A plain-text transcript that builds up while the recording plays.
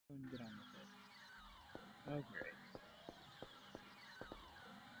and get on with it. Oh, great.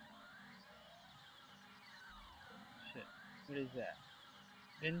 Shit. What is that?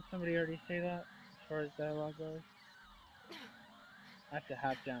 Didn't somebody already say that, as far as dialogue goes? I have to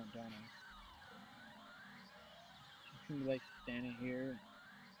hop down, don't I? She's gonna be like standing here.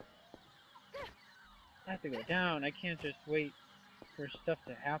 I have to go down. I can't just wait for stuff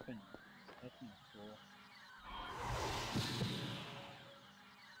to happen. That's not cool.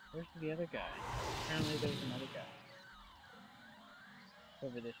 Where's the other guy? Apparently there's another guy.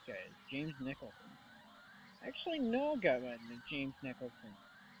 Whoever this guy is. James Nicholson. I actually know a guy by the name James Nicholson.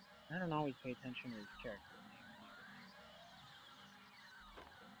 I don't always pay attention to these characters'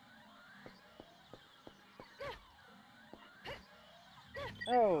 names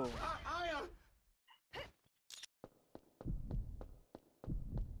either. Oh!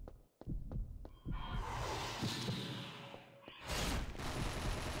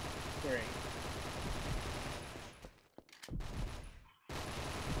 Great.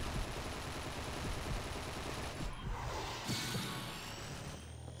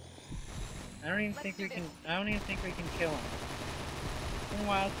 I don't even think we can kill him. It's been a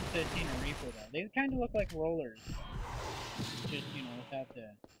while since I've seen a Reaper though. They kind of look like rollers. Just, you know, without the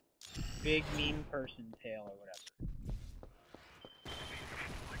big mean person tail or whatever.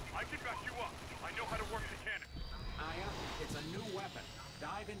 I can back you up. I know how to work the cannon. Aya, it's a new weapon.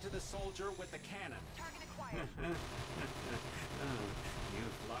 Dive into the soldier with the cannon. Target acquired.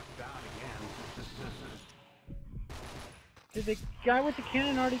 You've lucked out again. Did the guy with the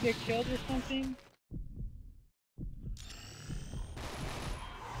cannon already get killed or something?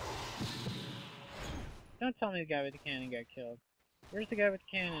 Don't tell me the guy with the cannon got killed. Where's the guy with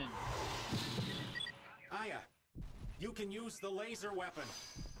the cannon? Aya, you can use the laser weapon.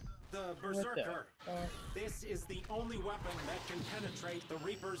 The Berserker. This is the only weapon that can penetrate the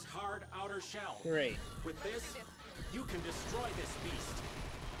Reaper's hard outer shell. Great. With this, you can destroy this beast.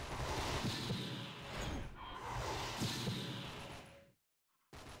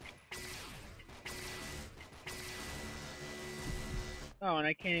 Oh, and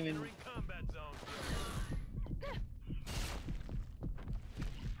I can't even... Combat zone.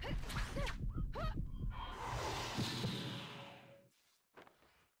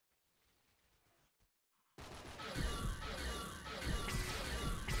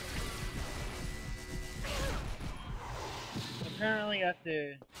 Apparently I have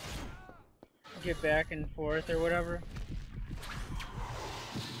to get back and forth or whatever.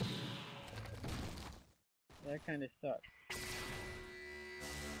 That kind of sucks.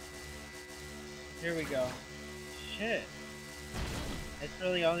 Here we go. Shit. That's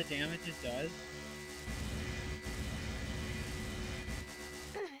really all the damage it does?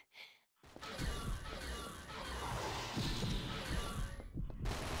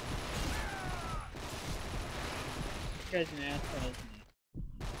 This guy's an asshole, isn't he?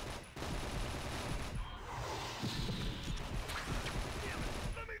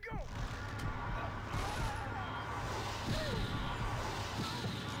 Let me go.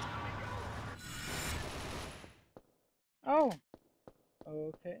 Oh!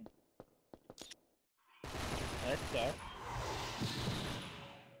 Okay. That sucks.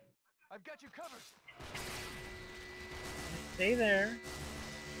 I've got you covered. Stay there.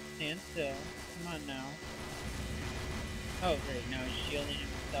 Stand still. Come on now. Oh great, now he's shielding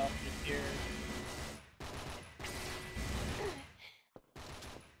himself just here.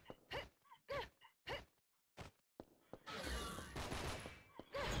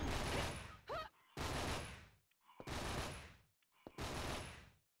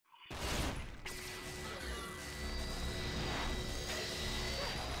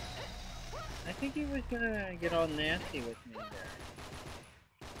 I think he was gonna get all nasty with me there.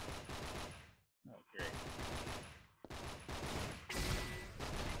 Oh great.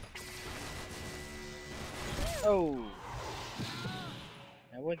 Oh!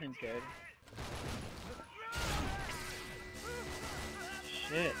 That wasn't good.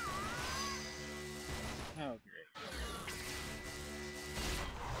 Shit. Oh great.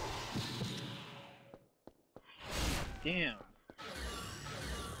 Damn.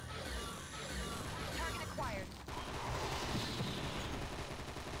 Target acquired.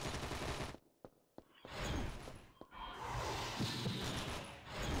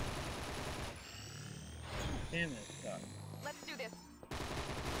 Damn, it sucks. Let's do this.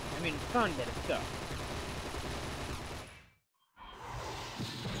 I mean, it's fun, but it sucks.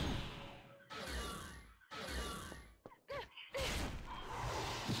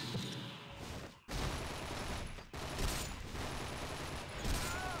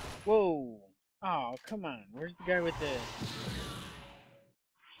 Whoa! Oh, come on. Where's the guy with the...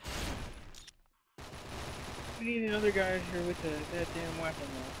 We need another guy here with that damn weapon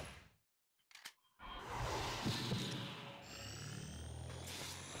though.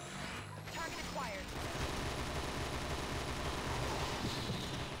 Target acquired.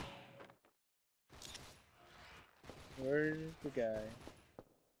 Where's the guy?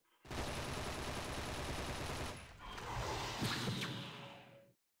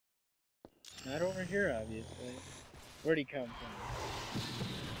 Not over here, obviously. Where'd he come from?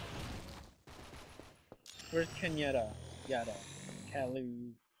 Where's Kenyatta? Yada.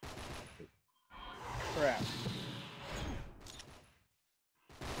 Kalu. Crap.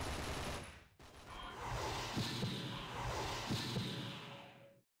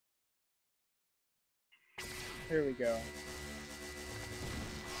 Here we go.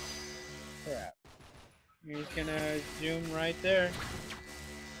 Crap. He's gonna zoom right there.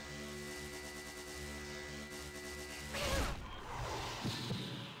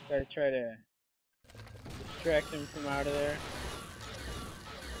 Gotta try to distract him from out of there.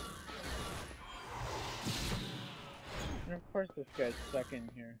 And of course this guy's stuck in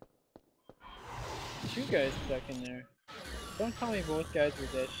here. Two guys stuck in there. Don't tell me both guys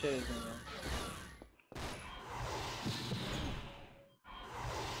with that shit is in there.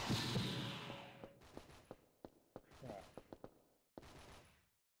 Crap.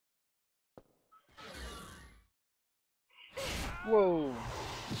 Whoa!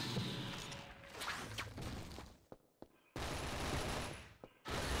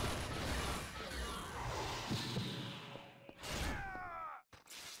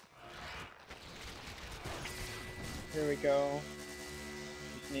 Here we go.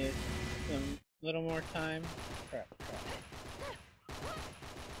 Just need some little more time. Crap, crap.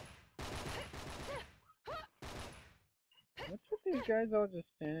 What's with these guys all just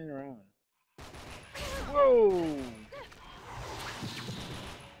standing around? Whoa!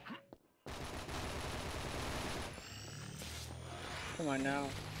 Come on now.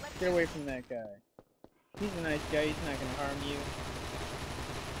 Get away from that guy. He's a nice guy, he's not gonna harm you.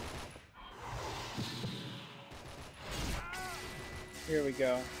 Here we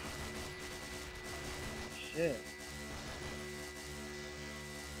go. Shit.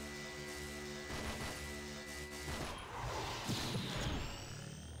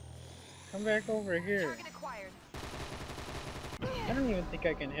 Come back over here. Target acquired. I don't even think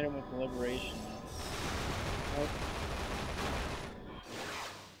I can hit him with Liberation. Nope.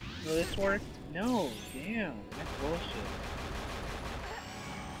 Will this work? No, damn, that's bullshit.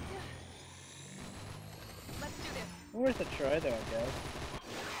 Let's do this. Worth a try though, I guess.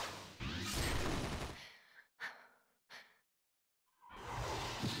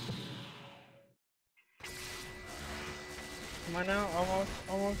 Come on now,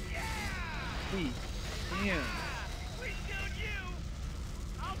 almost. Please, damn. We killed you!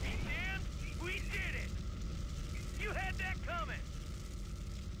 I'll be damned! We did it! You had that coming!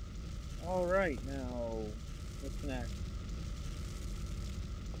 Alright, now, what's next?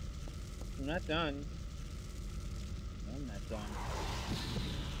 I'm not done. I'm not done.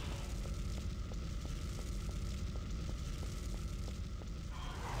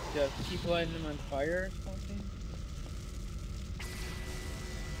 Just keep lighting them on fire or something?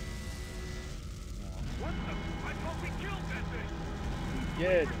 What the? I thought we killed that thing! We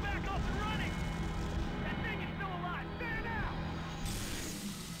did. We're back off and running! That thing is still alive! Stand out!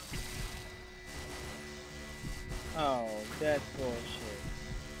 Oh, that's bullshit.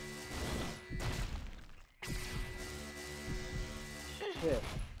 Shit.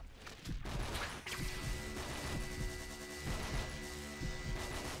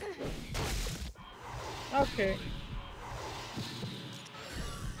 Okay.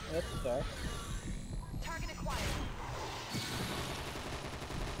 That sucks. Target acquired.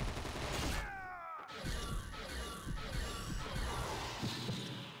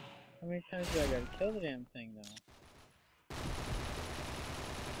 How many times do I gotta kill the damn thing though?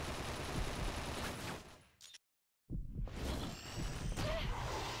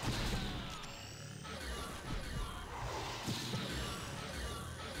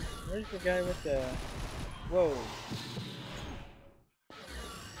 Where's the guy with the... Whoa.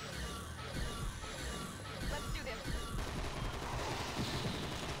 Let's do this.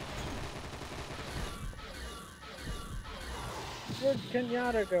 Where'd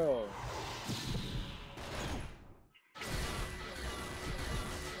Kenyatta go?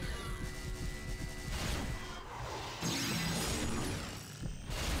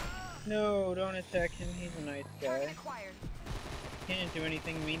 No, don't attack him, he's a nice Target guy. acquired. He didn't do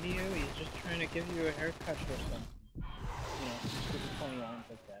anything mean to you, he's just trying to give you a haircut or something. You know, stupid funny arms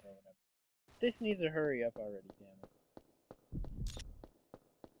like that or whatever. This needs to hurry up already, damn it.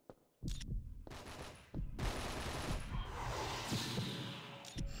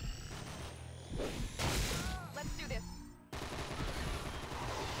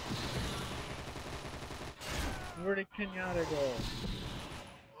 Where did Kenyatta go?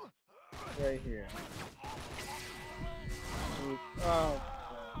 Right here. Oops. Oh.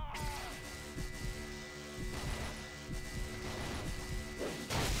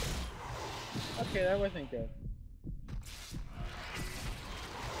 Okay, that wasn't good.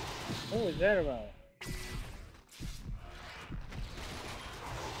 What was that about?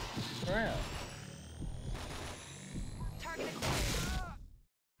 Crap. Target acquired.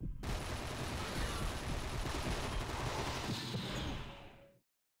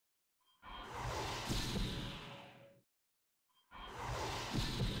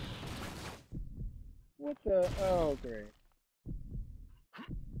 What the? Oh, great.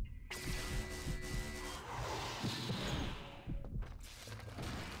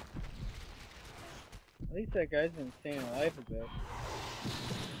 At least that guy's been staying alive a bit.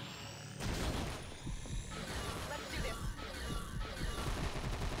 Let's do this.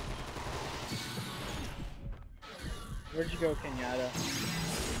 Where'd you go, Kenyatta?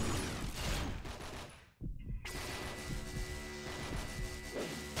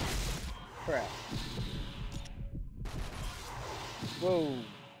 Crap. Whoa.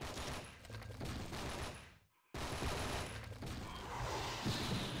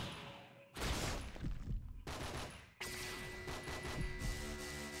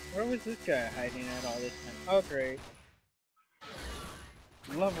 Where was this guy hiding at all this time? Oh, great.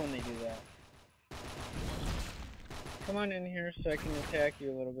 Love when they do that. Come on in here so I can attack you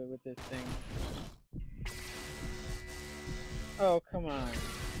a little bit with this thing. Oh, come on.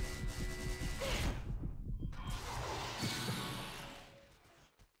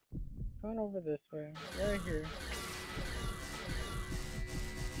 Come on over this way. Right here.